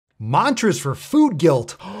Mantras for food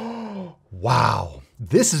guilt. Wow,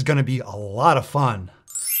 this is gonna be a lot of fun.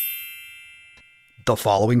 The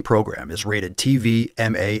following program is rated TV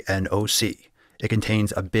MANOC. It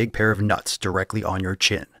contains a big pair of nuts directly on your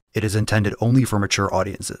chin. It is intended only for mature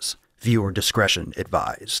audiences. Viewer discretion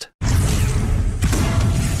advised.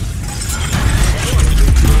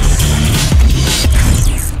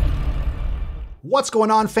 What's going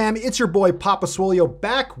on, fam? It's your boy Papa Swolio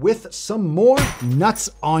back with some more nuts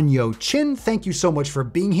on yo chin. Thank you so much for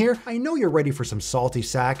being here. I know you're ready for some salty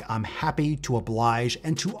sack. I'm happy to oblige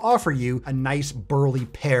and to offer you a nice burly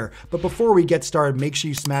pair. But before we get started, make sure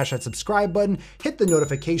you smash that subscribe button, hit the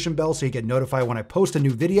notification bell so you get notified when I post a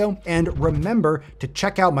new video, and remember to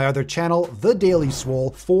check out my other channel, The Daily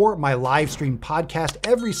Swole, for my live stream podcast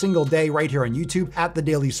every single day right here on YouTube at The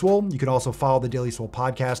Daily Swole. You can also follow The Daily Swole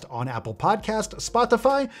podcast on Apple Podcasts,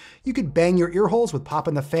 Spotify. You could bang your ear holes with Pop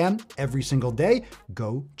and the Fam every single day.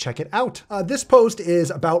 Go check it out. This post is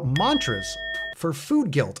about mantras for food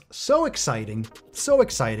guilt. So exciting, so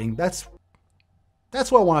exciting. That's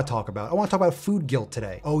what I want to talk about. I want to talk about food guilt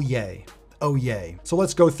today. Oh yay. Oh yay. So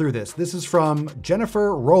let's go through this. This is from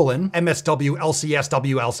Jennifer Rowland, MSW,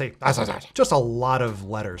 LCSWLC. Just a lot of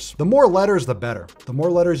letters. The more letters, the better. The more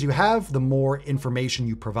letters you have, the more information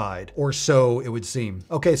you provide, or so it would seem.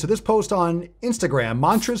 Okay, so this post on Instagram,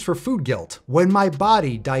 mantras for food guilt. When my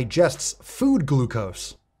body digests food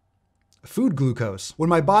glucose. Food glucose. When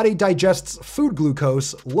my body digests food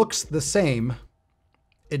glucose, looks the same.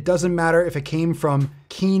 It doesn't matter if it came from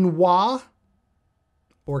quinoa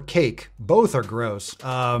or cake. Both are gross.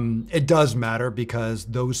 It does matter because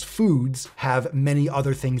those foods have many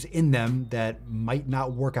other things in them that might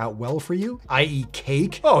not work out well for you, i.e.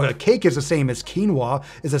 cake. Oh, a cake is the same as quinoa,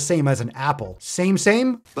 is the same as an apple.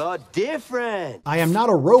 Same, but different. I am not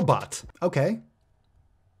a robot. Okay.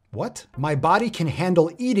 What? My body can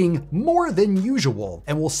handle eating more than usual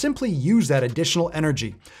and will simply use that additional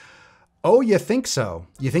energy. Oh, you think so?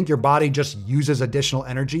 You think your body just uses additional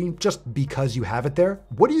energy just because you have it there?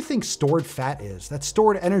 What do you think stored fat is? That's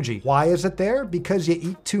stored energy. Why is it there? Because you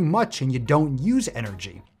eat too much and you don't use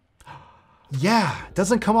energy. Yeah, it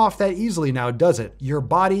doesn't come off that easily now, does it? Your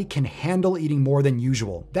body can handle eating more than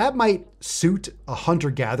usual. That might suit a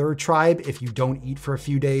hunter-gatherer tribe if you don't eat for a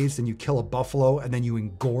few days, then you kill a buffalo and then you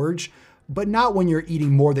engorge, but not when you're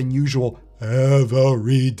eating more than usual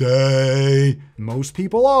every day. Most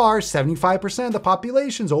people are. 75% of the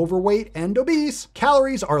population's overweight and obese.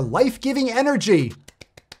 Calories are life-giving energy.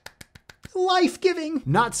 Life-giving,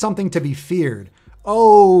 not something to be feared.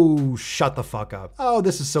 Oh, shut the fuck up. Oh,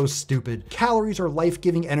 this is so stupid. Calories are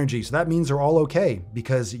life-giving energy, so that means they're all okay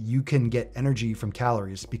because you can get energy from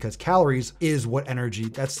calories because calories is what energy,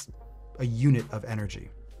 that's a unit of energy,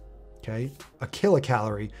 okay? A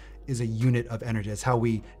kilocalorie is a unit of energy. That's how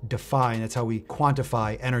we define, that's how we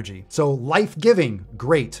quantify energy. So life-giving,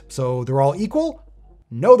 great. So they're all equal?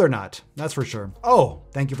 No, they're not. That's for sure. Oh,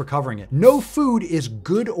 thank you for covering it. No food is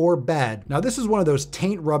good or bad. Now, this is one of those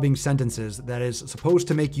taint-rubbing sentences that is supposed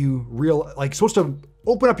to make you supposed to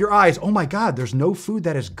open up your eyes. Oh my God, there's no food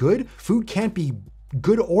that is good? Food can't be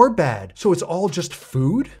good or bad. So it's all just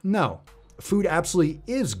food? No, food absolutely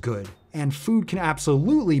is good. And food can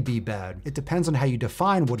absolutely be bad. It depends on how you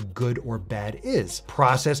define what good or bad is.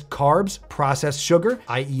 Processed carbs, processed sugar,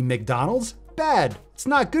 i.e. McDonald's, bad. It's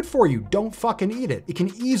not good for you. Don't fucking eat it. It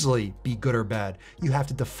can easily be good or bad. You have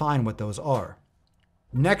to define what those are.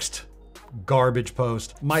 Next garbage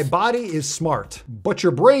post. My body is smart, but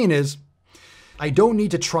your brain is. I don't need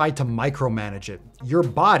to try to micromanage it. Your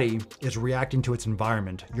body is reacting to its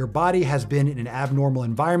environment. Your body has been in an abnormal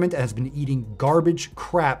environment and has been eating garbage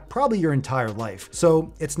crap probably your entire life.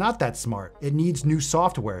 So it's not that smart. It needs new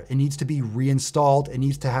software. It needs to be reinstalled. It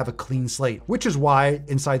needs to have a clean slate, which is why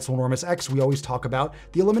inside Swolenormous X, we always talk about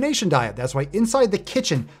the elimination diet. That's why inside the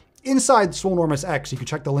kitchen, inside Swolenormous X, you can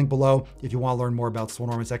check the link below if you want to learn more about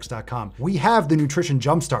swolenormousx.com. We have the Nutrition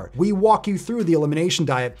Jumpstart. We walk you through the elimination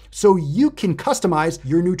diet so you can customize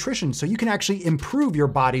your nutrition, so you can actually improve your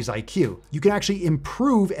body's IQ. You can actually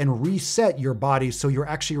improve and reset your body so you're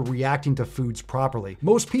actually reacting to foods properly.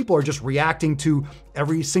 Most people are just reacting to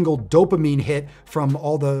every single dopamine hit from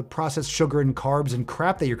all the processed sugar and carbs and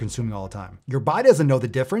crap that you're consuming all the time. Your body doesn't know the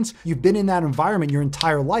difference. You've been in that environment your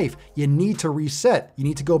entire life. You need to reset. You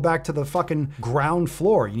need to go back to the fucking ground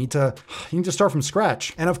floor. You need to start from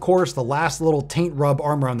scratch. And of course, the last little taint rub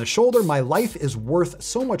arm around the shoulder, my life is worth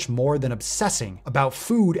so much more than obsessing about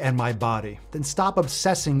food and my body. Then stop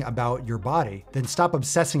obsessing about your body. Then stop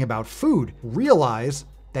obsessing about food. Realize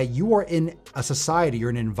that you are in a society or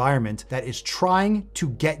an environment that is trying to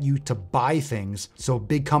get you to buy things so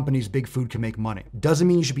big companies, big food can make money. Doesn't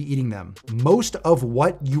mean you should be eating them. Most of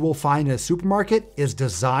what you will find in a supermarket is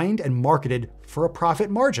designed and marketed for a profit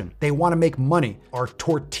margin. They want to make money. Are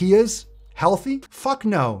tortillas healthy? Fuck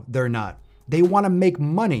no, they're not. They want to make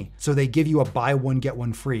money, so they give you a buy one, get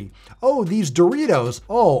one free. Oh, these Doritos,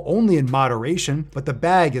 oh, only in moderation, but the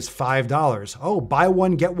bag is $5. Oh, buy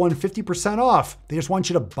one, get one 50% off. They just want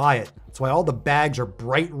you to buy it. That's why all the bags are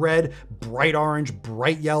bright red, bright orange,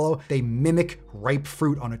 bright yellow. They mimic ripe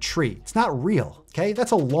fruit on a tree. It's not real, okay?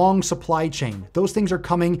 That's a long supply chain. Those things are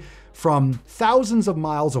coming from thousands of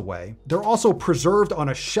miles away. They're also preserved on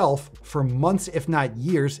a shelf for months, if not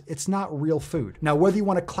years. It's not real food. Now, whether you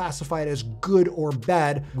want to classify it as good or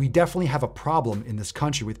bad, we definitely have a problem in this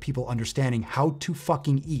country with people understanding how to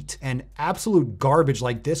fucking eat. And absolute garbage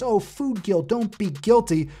like this, oh, food guilt, don't be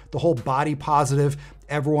guilty, the whole body positive,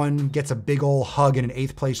 everyone gets a big old hug and an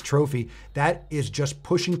 8th place trophy. That is just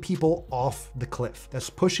pushing people off the cliff. That's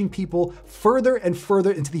pushing people further and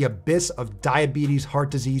further into the abyss of diabetes,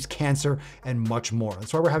 heart disease, cancer, and much more.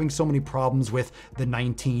 That's why we're having so many problems with the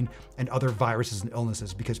 19 and other viruses and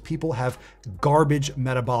illnesses, because people have garbage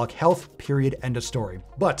metabolic health, period, end of story.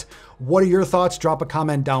 But what are your thoughts? Drop a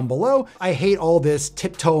comment down below. I hate all this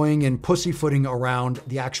tiptoeing and pussyfooting around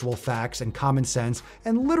the actual facts and common sense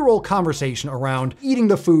and literal conversation around eating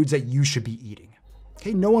the foods that you should be eating.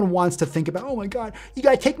 Okay, no one wants to think about, oh my God, you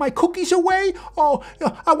gotta take my cookies away? Oh,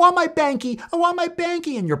 I want my banky, I want my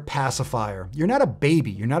banky, and you're pacifier. You're not a baby,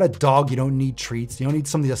 you're not a dog, you don't need treats, you don't need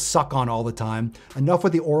something to suck on all the time. Enough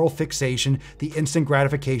with the oral fixation, the instant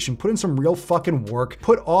gratification, put in some real fucking work,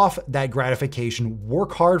 put off that gratification,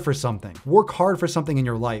 work hard for something. Work hard for something in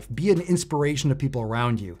your life. Be an inspiration to people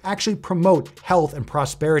around you. Actually promote health and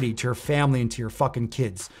prosperity to your family and to your fucking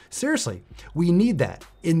kids. Seriously, we need that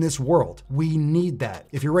in this world. We need that.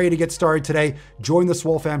 If you're ready to get started today, join the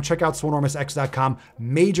Swole fam. Check out swolenormousx.com.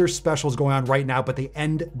 Major specials going on right now, but they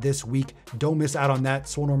end this week. Don't miss out on that.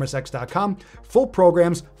 swolenormousx.com. Full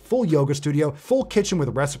programs, full yoga studio, full kitchen with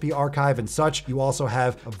recipe archive and such. You also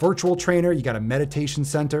have a virtual trainer. You got a meditation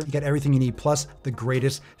center. You got everything you need, plus the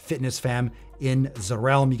greatest fitness fam in the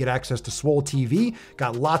realm. You get access to Swole TV,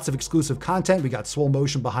 got lots of exclusive content. We got Swole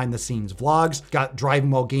Motion behind the scenes vlogs, got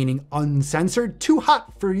Driving While Gaining uncensored, too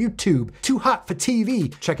hot for YouTube, too hot for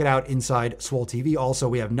TV. Check it out inside Swole TV. Also,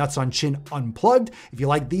 we have Nuts on Chin Unplugged. If you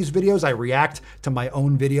like these videos, I react to my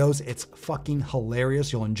own videos. It's fucking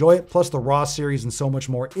hilarious. You'll enjoy it. Plus the Raw series and so much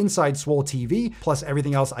more inside Swole TV, plus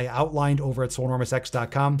everything else I outlined over at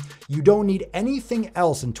swolenormousx.com. You don't need anything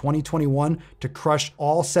else in 2021 to crush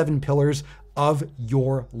all 7 pillars of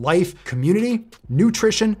your life: community,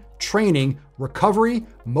 nutrition, training, recovery,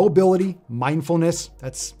 mobility, mindfulness.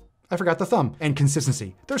 I forgot the thumb, and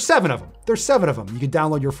consistency. There's 7 of them. There's 7 of them. You can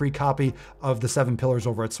download your free copy of the 7 pillars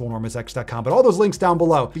over at swolenormousx.com, but all those links down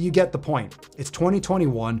below. But you get the point. It's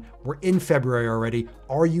 2021. We're in February already.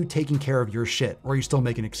 Are you taking care of your shit, or are you still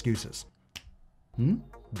making excuses?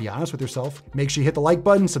 Be honest with yourself. Make sure you hit the like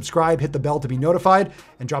button, subscribe, hit the bell to be notified,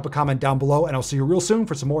 and drop a comment down below, and I'll see you real soon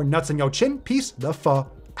for some more Nuts in Yo Chin. Peace the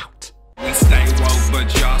fuck out. We stay woke, but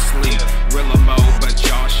y'all sleep. Real mode, but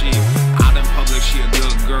y'all sheep. Out in public, she a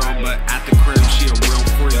good girl, but at the crib, she a real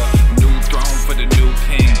freak. New throne for the new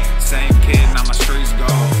king. Same kid, now my streets go.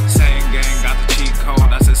 Same gang, got the cheat code.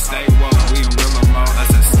 I said stay woke, we in real mode. I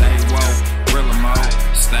said stay woke, real mode.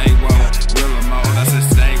 Stay woke, real mode. I said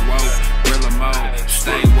stay woke, real mode.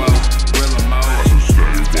 Stay woke, real mode. I said stay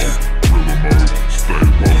woke, real mode. Stay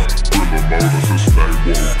woke, real mode. I said stay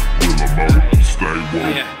woke, real mode. Stay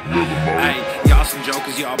woke, real mode. Hey, y'all some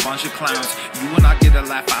jokers, y'all a bunch of clowns. You will not get a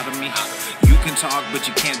laugh out of me. You can talk, but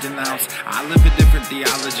you can't denounce. I live a different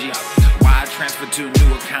theology. Why I transferred to a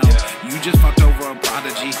new account? You just fucked over a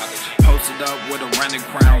prodigy. Posted up with a rented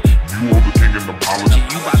crown. You are the king in the apology.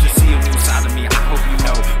 You about to see a new side of me. I hope you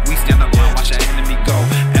know.